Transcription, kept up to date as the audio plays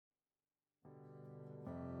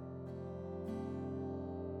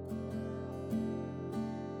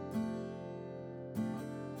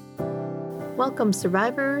Welcome,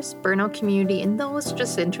 survivors, burnout community, and those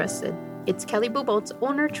just interested. It's Kelly Buboltz,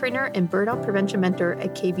 owner, trainer, and burnout prevention mentor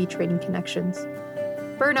at KB Training Connections.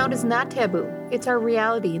 Burnout is not taboo. It's our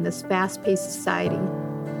reality in this fast-paced society.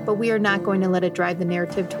 But we are not going to let it drive the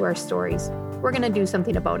narrative to our stories. We're going to do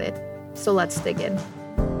something about it. So let's dig in.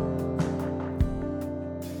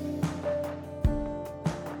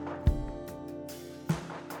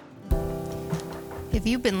 If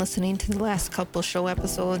you've been listening to the last couple show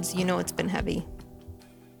episodes, you know it's been heavy.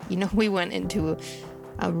 You know we went into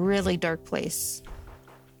a really dark place,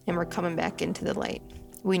 and we're coming back into the light.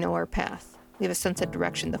 We know our path. We have a sense of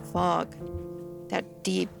direction. The fog, that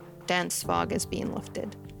deep, dense fog is being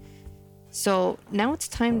lifted. So now it's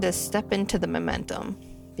time to step into the momentum,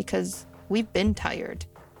 because we've been tired,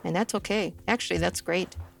 and that's okay. Actually, that's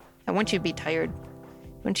great. I want you to be tired.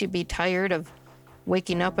 I want you to be tired of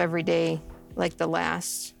waking up every day like the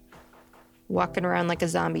last, walking around like a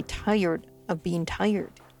zombie, tired of being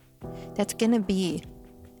tired. That's going to be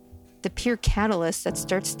the pure catalyst that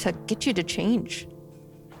starts to get you to change,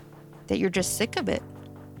 that you're just sick of it.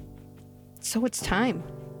 So it's time.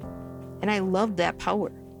 And I love that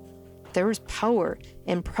power. There is power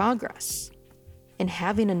in progress, in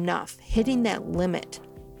having enough, hitting that limit,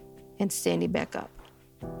 and standing back up.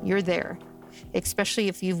 You're there, especially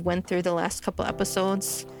if you've went through the last couple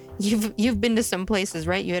episodes. You've been to some places,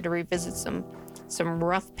 right? You had to revisit some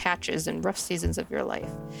rough patches and rough seasons of your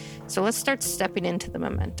life. So let's start stepping into the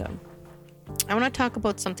momentum. I want to talk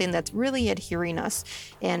about something that's really adhering us.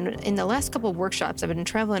 And in the last couple of workshops, I've been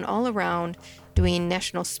traveling all around doing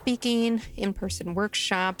national speaking, in-person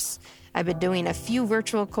workshops. I've been doing a few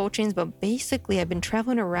virtual coachings, but basically I've been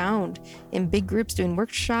traveling around in big groups doing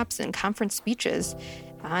workshops and conference speeches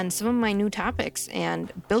on some of my new topics.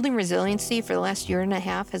 And building resiliency for the last year and a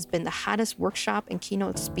half has been the hottest workshop and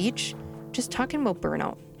keynote speech, just talking about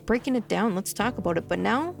burnout, breaking it down. Let's talk about it. But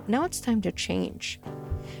now it's time to change.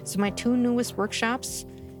 So my two newest workshops,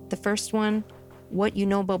 the first one, What You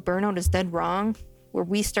Know About Burnout is Dead Wrong, where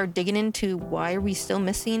we start digging into why are we still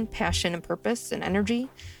missing passion and purpose and energy?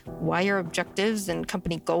 Why are objectives and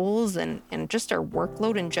company goals and just our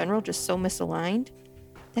workload in general just so misaligned?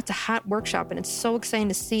 That's a hot workshop, and it's so exciting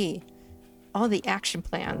to see all the action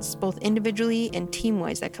plans, both individually and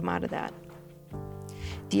team-wise, that come out of that.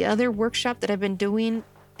 The other workshop that I've been doing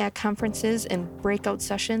at conferences and breakout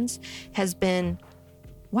sessions has been,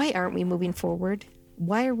 why aren't we moving forward?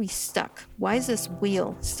 Why are we stuck? Why is this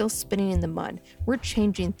wheel still spinning in the mud? We're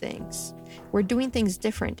changing things. We're doing things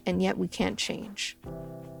different, and yet we can't change.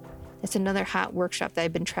 That's another hot workshop that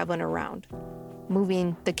I've been traveling around,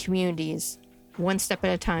 moving the communities one step at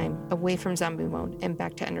a time, away from zombie mode and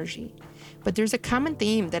back to energy. But there's a common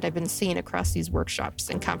theme that I've been seeing across these workshops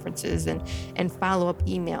and conferences and follow-up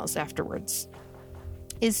emails afterwards,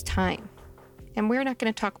 is time. And we're not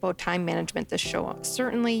going to talk about time management this show.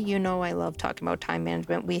 Certainly, you know I love talking about time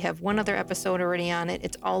management. We have one other episode already on it.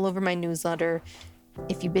 It's all over my newsletter.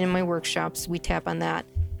 If you've been in my workshops, we tap on that.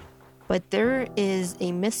 But there is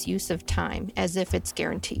a misuse of time as if it's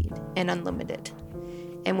guaranteed and unlimited.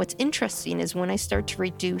 And what's interesting is when I start to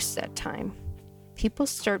reduce that time, people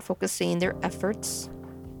start focusing their efforts,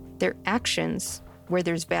 their actions where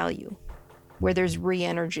there's value, where there's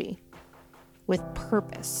re-energy, with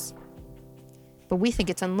purpose. But we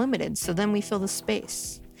think it's unlimited, so then we fill the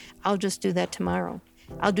space. I'll just do that tomorrow.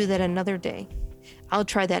 I'll do that another day. I'll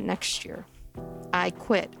try that next year. I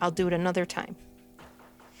quit. I'll do it another time.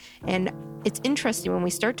 And it's interesting when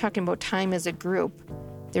we start talking about time as a group,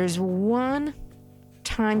 there's one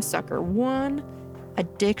time sucker, one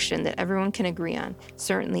addiction that everyone can agree on.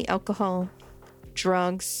 Certainly alcohol,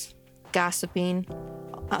 drugs, gossiping,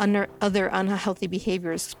 other unhealthy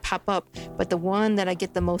behaviors pop up. But the one that I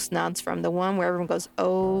get the most nods from, the one where everyone goes,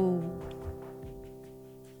 oh,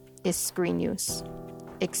 is screen use,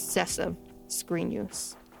 excessive screen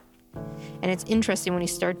use. And it's interesting when you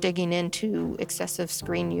start digging into excessive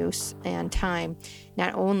screen use and time,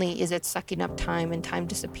 not only is it sucking up time and time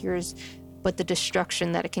disappears, but the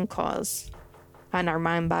destruction that it can cause on our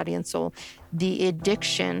mind, body, and soul. The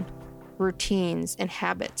addiction, routines, and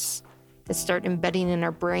habits that start embedding in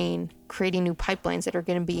our brain, creating new pipelines that are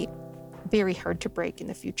going to be very hard to break in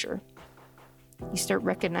the future. You start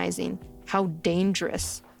recognizing how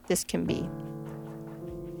dangerous this can be.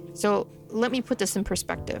 So let me put this in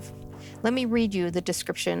perspective. Let me read you the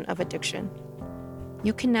description of addiction.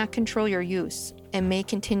 You cannot control your use and may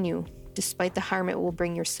continue despite the harm it will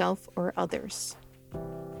bring yourself or others.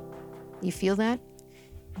 You feel that?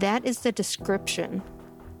 That is the description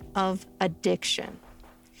of addiction.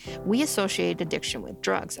 We associate addiction with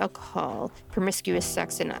drugs, alcohol, promiscuous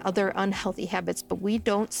sex, and other unhealthy habits, but we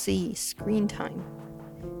don't see screen time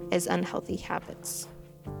as unhealthy habits.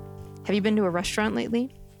 Have you been to a restaurant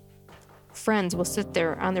lately? Friends will sit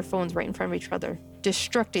there on their phones right in front of each other,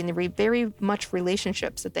 destructing the very much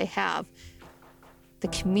relationships that they have, the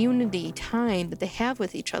community time that they have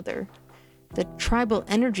with each other, the tribal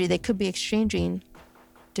energy they could be exchanging.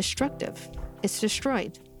 Destructive. It's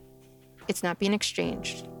destroyed. It's not being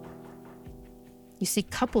exchanged. You see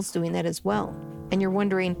couples doing that as well. And you're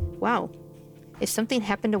wondering, wow, if something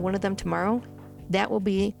happened to one of them tomorrow, that will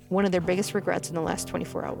be one of their biggest regrets in the last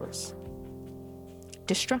 24 hours.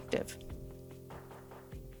 Destructive.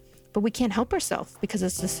 But we can't help ourselves because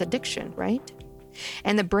it's this addiction, right?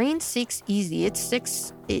 And the brain seeks easy. It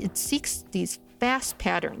seeks these fast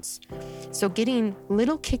patterns. So getting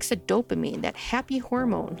little kicks of dopamine, that happy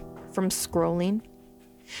hormone, from scrolling,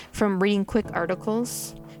 from reading quick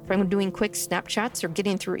articles, from doing quick Snapchats or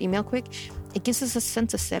getting through email quick, it gives us a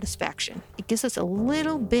sense of satisfaction. It gives us a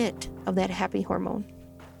little bit of that happy hormone.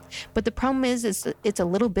 But the problem is it's a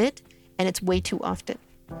little bit and it's way too often.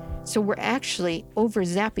 So we're actually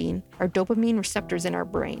over-zapping our dopamine receptors in our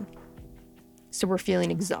brain. So we're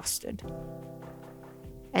feeling exhausted.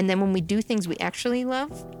 And then when we do things we actually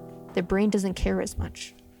love, the brain doesn't care as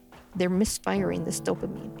much. They're misfiring this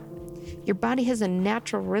dopamine. Your body has a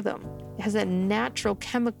natural rhythm. It has a natural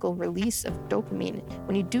chemical release of dopamine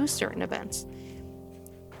when you do certain events.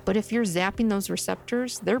 But if you're zapping those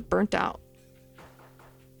receptors, they're burnt out.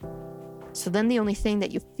 So then the only thing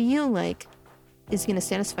that you feel like is going to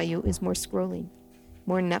satisfy you is more scrolling,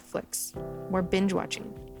 more Netflix, more binge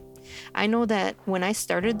watching. I know that when I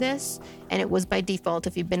started this, and it was by default,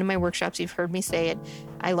 if you've been to my workshops, you've heard me say it,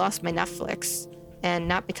 I lost my Netflix. And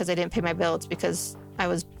not because I didn't pay my bill, it's because I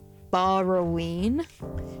was borrowing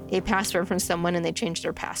a password from someone and they changed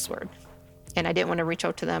their password. And I didn't want to reach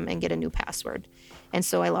out to them and get a new password. And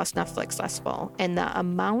so I lost Netflix last fall. And the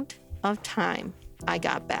amount of time I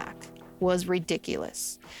got back was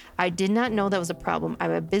ridiculous. I did not know that was a problem.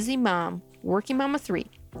 I'm a busy mom, working mom of 3,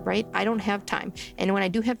 right? I don't have time. And when I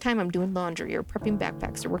do have time, I'm doing laundry or prepping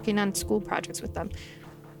backpacks or working on school projects with them.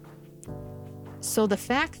 So the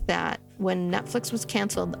fact that when Netflix was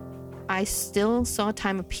canceled, I still saw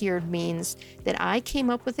time appeared means that I came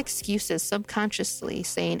up with excuses subconsciously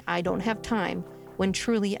saying I don't have time when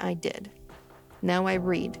truly I did. Now I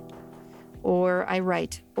read, or I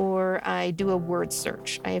write, or I do a word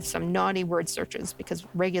search. I have some naughty word searches because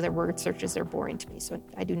regular word searches are boring to me, so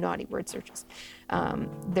I do naughty word searches.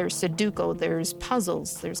 There's Sudoku, there's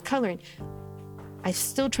puzzles, there's coloring. I'm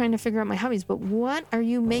still trying to figure out my hobbies, but what are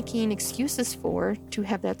you making excuses for to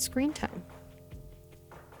have that screen time?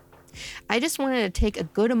 I just wanted to take a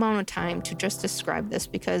good amount of time to just describe this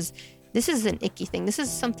because this is an icky thing. This is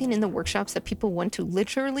something in the workshops that people want to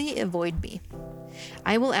literally avoid me.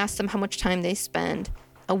 I will ask them how much time they spend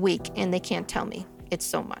a week and they can't tell me. It's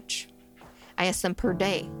so much. I ask them per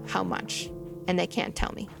day how much and they can't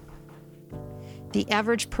tell me. The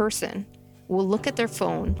average person will look at their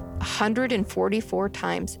phone 144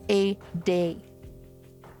 times a day.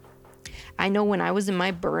 I know when I was in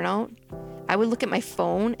my burnout, I would look at my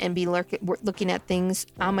phone and be looking at things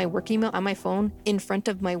on my work email on my phone in front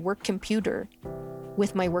of my work computer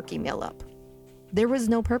with my work email up. There was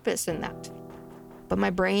no purpose in that. But my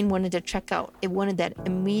brain wanted to check out. It wanted that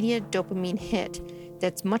immediate dopamine hit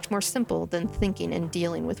that's much more simple than thinking and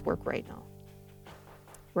dealing with work right now.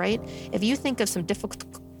 Right? If you think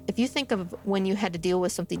of when you had to deal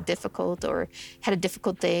with something difficult or had a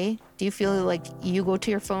difficult day, do you feel like you go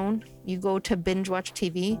to your phone, you go to binge watch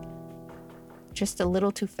TV just a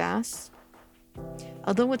little too fast?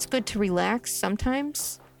 Although it's good to relax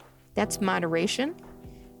sometimes, that's moderation.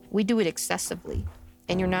 We do it excessively,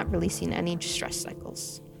 and you're not releasing any stress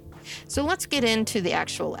cycles. So let's get into the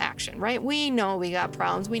actual action, right? We know we got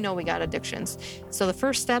problems. We know we got addictions. So the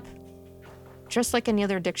first step, just like any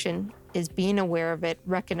other addiction, is being aware of it,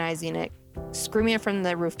 recognizing it, screaming it from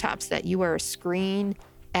the rooftops that you are a screen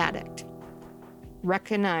addict.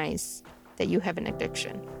 Recognize that you have an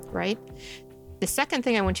addiction, right? The second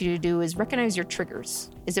thing I want you to do is recognize your triggers.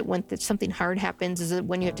 Is it when something hard happens? Is it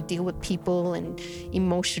when you have to deal with people and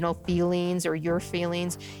emotional feelings or your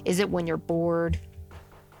feelings? Is it when you're bored?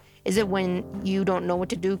 Is it when you don't know what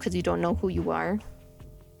to do because you don't know who you are?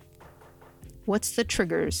 What's the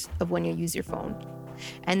triggers of when you use your phone?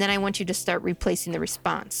 And then I want you to start replacing the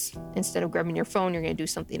response. Instead of grabbing your phone, you're going to do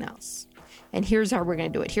something else. And here's how we're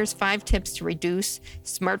going to do it. Here's 5 tips to reduce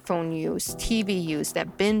smartphone use, TV use,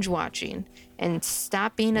 that binge watching, and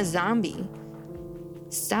stop being a zombie.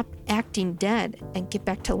 Stop acting dead and get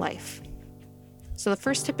back to life. So the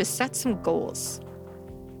first tip is set some goals.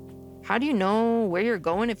 How do you know where you're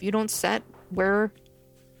going if you don't set where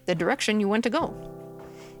the direction you want to go?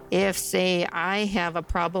 If, say, I have a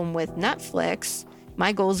problem with Netflix,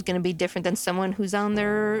 my goal is going to be different than someone who's on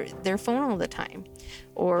their phone all the time.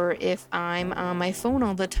 Or if I'm on my phone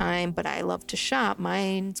all the time, but I love to shop,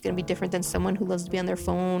 mine's going to be different than someone who loves to be on their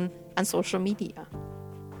phone on social media.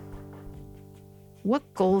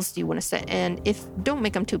 What goals do you want to set? And don't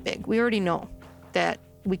make them too big. We already know that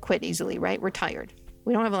we quit easily, right? We're tired.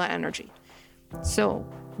 We don't have a lot of energy. So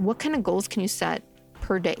what kind of goals can you set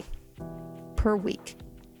per day, per week?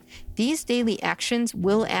 These daily actions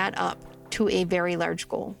will add up to a very large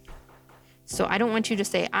goal. So I don't want you to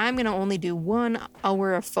say, I'm going to only do 1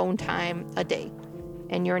 hour of phone time a day,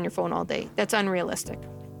 and you're on your phone all day. That's unrealistic.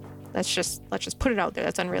 Let's just put it out there.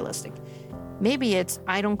 That's unrealistic. Maybe it's,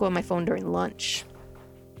 I don't go on my phone during lunch.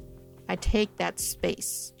 I take that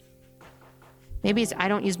space. Maybe it's, I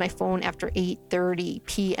don't use my phone after 8:30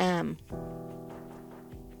 p.m.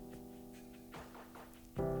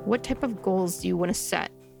 What type of goals do you want to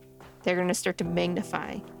set? They're going to start to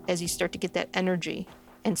magnify as you start to get that energy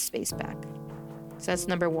and space back. So that's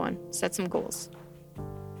number 1. Set some goals.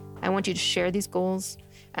 I want you to share these goals.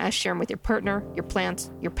 Share them with your partner, your plants,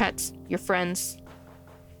 your pets, your friends.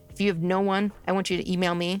 If you have no one, I want you to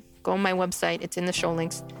email me. Go on my website. It's in the show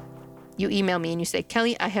links. You email me and you say,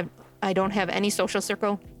 Kelly, I don't have any social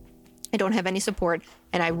circle. I don't have any support,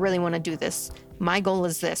 and I really want to do this. My goal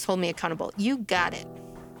is this. Hold me accountable. You got it.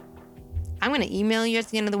 I'm going to email you at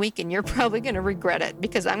the end of the week, and you're probably going to regret it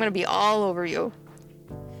because I'm going to be all over you.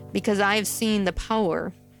 Because I've seen the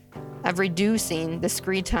power of reducing the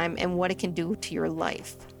screen time and what it can do to your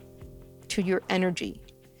life, to your energy,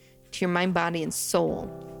 to your mind, body, and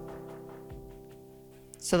soul.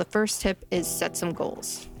 So the first tip is set some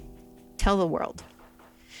goals. Tell the world.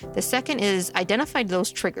 The second is identify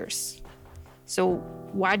those triggers. So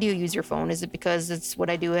why do you use your phone? Is it because it's what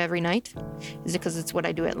I do every night? Is it because it's what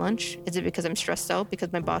I do at lunch? Is it because I'm stressed out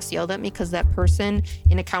because my boss yelled at me because that person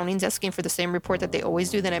in accounting is asking for the same report that they always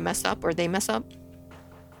do, that I mess up or they mess up?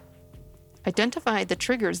 Identify the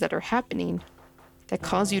triggers that are happening that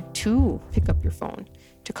cause you to pick up your phone,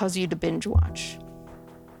 to cause you to binge watch,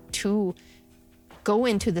 to go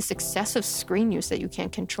into this excessive screen use that you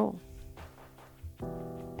can't control.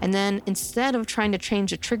 And then instead of trying to change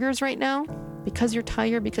the triggers right now, because you're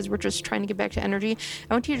tired, because we're just trying to get back to energy,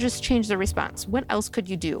 I want you to just change the response. What else could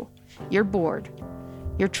you do? You're bored.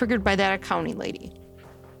 You're triggered by that accounting lady.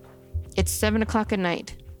 It's 7 o'clock at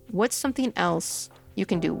night. What's something else you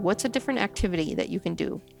can do? What's a different activity that you can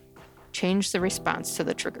do? Change the response to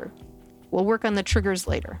the trigger. We'll work on the triggers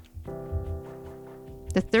later.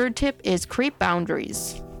 The third tip is create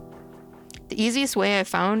boundaries. The easiest way I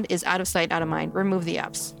found is out of sight, out of mind. Remove the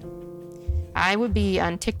apps. I would be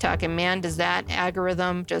on TikTok, and man, does that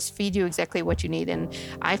algorithm just feed you exactly what you need. And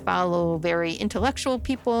I follow very intellectual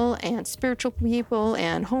people and spiritual people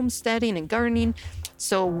and homesteading and gardening.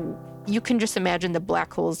 So you can just imagine the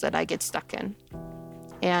black holes that I get stuck in.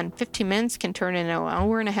 And 15 minutes can turn into an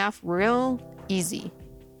hour and a half real easy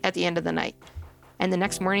at the end of the night. And the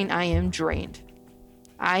next morning, I am drained.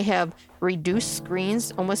 I have reduced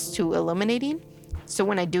screens almost to eliminating. So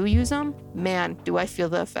when I do use them, man, do I feel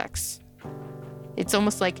the effects. It's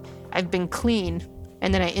almost like I've been clean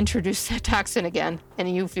and then I introduce that toxin again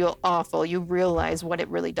and you feel awful. You realize what it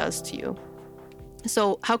really does to you.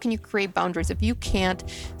 So how can you create boundaries? If you can't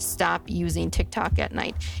stop using TikTok at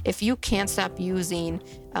night, if you can't stop using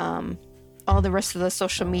all the rest of the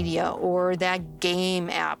social media or that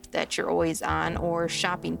game app that you're always on or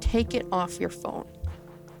shopping, take it off your phone.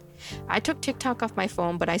 I took TikTok off my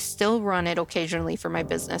phone, but I still run it occasionally for my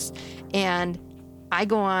business. And I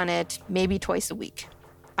go on it maybe twice a week.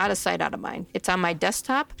 Out of sight, out of mind. It's on my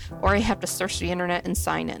desktop, or I have to search the internet and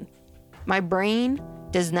sign in. My brain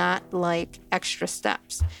does not like extra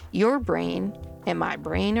steps. Your brain and my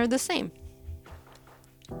brain are the same.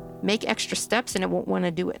 Make extra steps and it won't want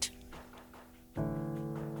to do it.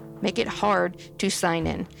 Make it hard to sign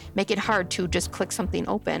in. Make it hard to just click something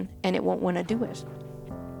open and it won't want to do it.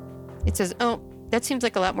 It says, oh, that seems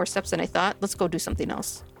like a lot more steps than I thought. Let's go do something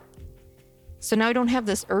else. So now I don't have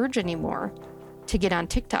this urge anymore to get on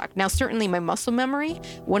TikTok. Now, certainly my muscle memory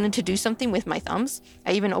wanted to do something with my thumbs.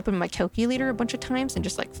 I even opened my calculator a bunch of times and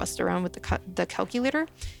just like fussed around with the calculator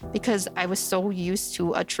because I was so used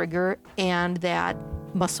to a trigger and that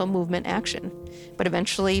muscle movement action. But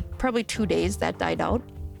eventually, probably 2 days, that died out.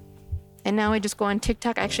 And now I just go on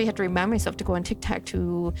TikTok. I actually have to remind myself to go on TikTok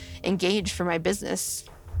to engage for my business.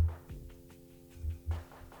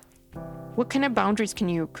 What kind of boundaries can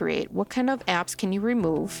you create? What kind of apps can you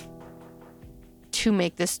remove to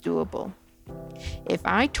make this doable. If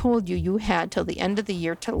I told you you had till the end of the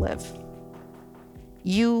year to live,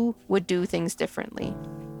 you would do things differently.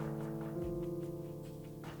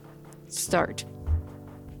 Start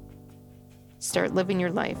living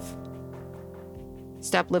your life.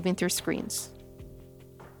 Stop living through screens.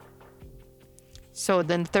 So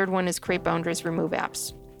then the third one is create boundaries, remove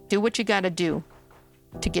apps. Do what you got to do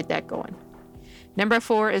to get that going. Number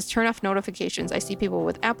 4 is turn off notifications. I see people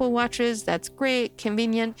with Apple Watches. That's great,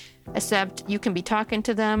 convenient, except you can be talking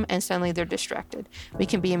to them and suddenly they're distracted. We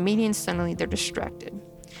can be in meetings, suddenly they're distracted.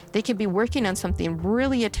 They can be working on something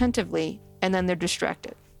really attentively and then they're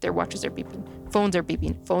distracted. Their watches are beeping. Phones are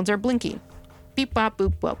beeping. Phones are blinking. Beep, bop,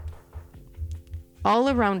 boop, boop. All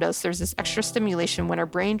around us, there's this extra stimulation when our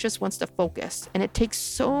brain just wants to focus. And it takes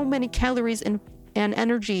so many calories and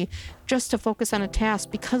energy just to focus on a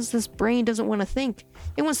task because this brain doesn't want to think.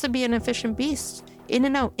 It wants to be an efficient beast. In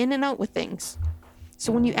and out with things.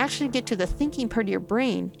 So when you actually get to the thinking part of your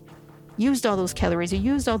brain, used all those calories, you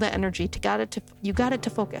used all that energy, you got it to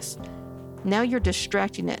focus. Now you're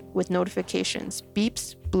distracting it with notifications,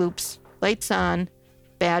 beeps, bloops, lights on,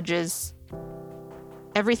 badges,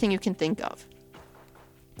 everything you can think of.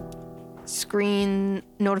 Screen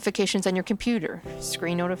notifications on your computer,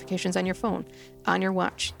 screen notifications on your phone, on your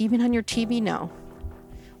watch, even on your TV now,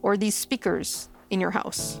 or these speakers in your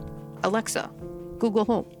house, Alexa, Google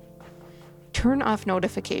Home. Turn off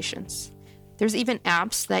notifications. There's even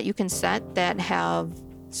apps that you can set that have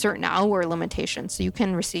certain hour limitations, so you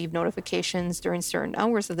can receive notifications during certain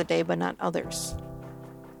hours of the day, but not others.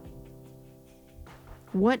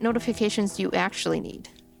 What notifications do you actually need?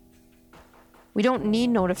 We don't need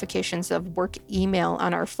notifications of work email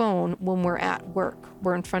on our phone when we're at work.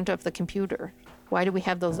 We're in front of the computer. Why do we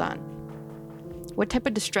have those on? What type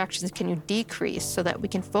of distractions can you decrease so that we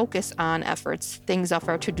can focus on efforts, things off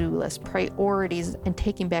our to-do list, priorities, and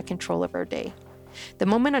taking back control of our day? The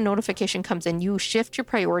moment a notification comes in, you shift your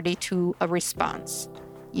priority to a response.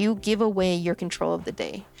 You give away your control of the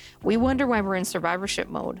day. We wonder why we're in survivorship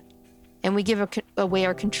mode, and we give away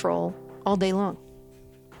our control all day long.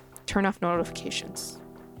 Turn off notifications.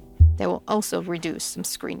 That will also reduce some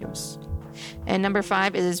screen use. And number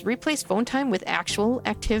 5 is replace phone time with actual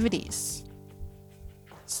activities.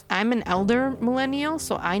 I'm an elder millennial,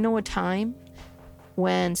 so I know a time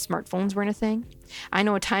when smartphones weren't a thing. I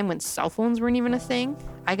know a time when cell phones weren't even a thing.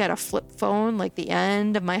 I got a flip phone like the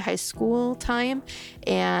end of my high school time,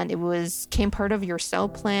 and it came part of your cell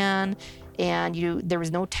plan, and there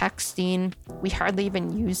was no texting. We hardly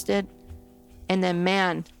even used it. And then,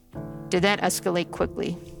 man, did that escalate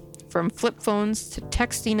quickly. From flip phones to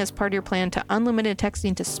texting as part of your plan to unlimited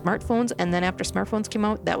texting to smartphones, and then after smartphones came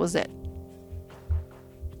out, that was it.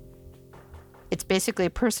 It's basically a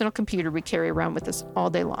personal computer we carry around with us all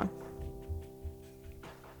day long.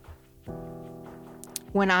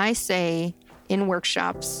 When I say in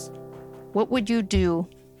workshops, what would you do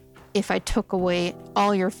if I took away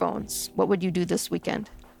all your phones? What would you do this weekend?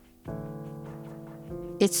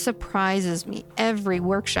 It surprises me every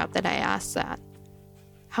workshop that I ask that,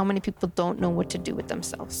 how many people don't know what to do with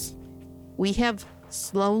themselves. We have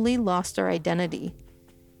slowly lost our identity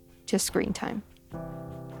to screen time.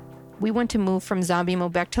 We want to move from zombie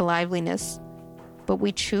mode back to liveliness, but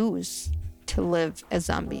we choose to live as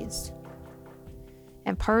zombies.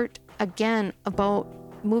 And part, again, about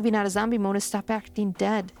moving out of zombie mode is stop acting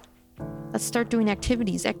dead. Let's start doing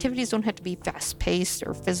activities. Activities don't have to be fast-paced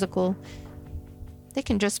or physical. They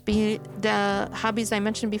can just be the hobbies I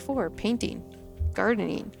mentioned before: painting,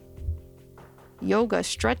 gardening, yoga,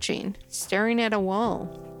 stretching, staring at a wall.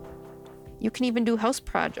 You can even do house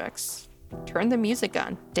projects. Turn the music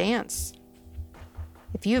on, dance.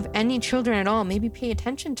 If you have any children at all, maybe pay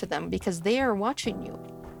attention to them because they are watching you.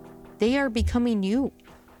 They are becoming you.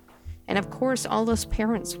 And of course, all those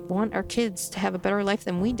parents want our kids to have a better life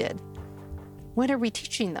than we did. What are we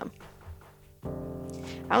teaching them?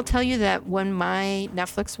 I'll tell you that when my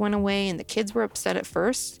Netflix went away and the kids were upset at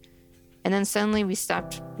first, and then suddenly we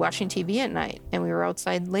stopped watching TV at night and we were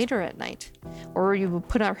outside later at night. Or we would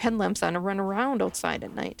put our headlamps on and run around outside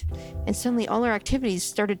at night. And suddenly all our activities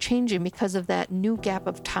started changing because of that new gap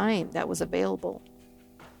of time that was available.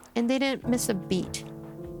 And they didn't miss a beat.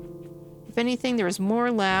 If anything, there was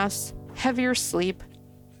more laughs, heavier sleep,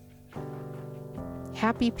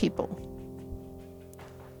 happy people.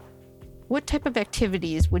 What type of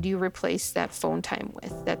activities would you replace that phone time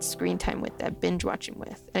with, that screen time with, that binge watching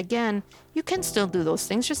with? Again, you can still do those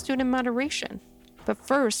things, just do it in moderation. But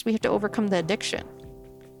first, we have to overcome the addiction.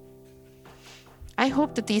 I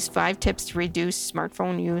hope that these 5 tips to reduce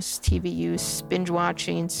smartphone use, TV use, binge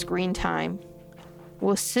watching, screen time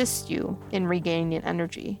will assist you in regaining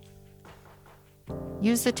energy.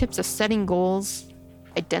 Use the tips of setting goals,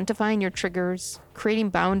 identifying your triggers, creating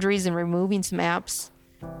boundaries and removing some apps,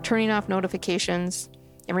 turning off notifications,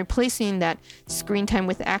 and replacing that screen time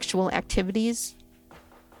with actual activities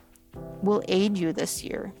will aid you this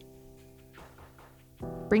year,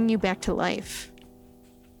 bring you back to life.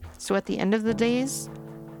 So at the end of the days,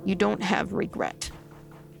 you don't have regret.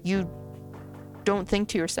 You don't think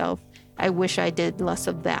to yourself, I wish I did less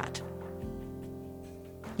of that.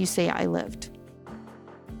 You say, I lived.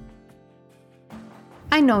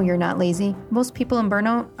 I know you're not lazy. Most people in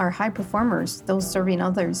burnout are high performers, those serving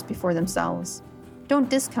others before themselves. Don't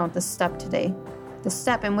discount this step today, the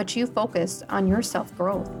step in which you focus on your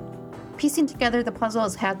self-growth. Piecing together the puzzle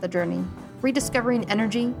is half the journey. Rediscovering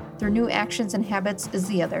energy through new actions and habits is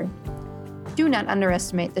the other. Do not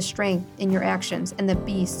underestimate the strength in your actions and the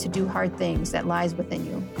beast to do hard things that lies within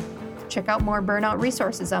you. Check out more burnout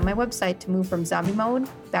resources on my website to move from zombie mode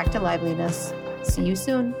back to liveliness. See you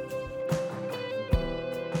soon.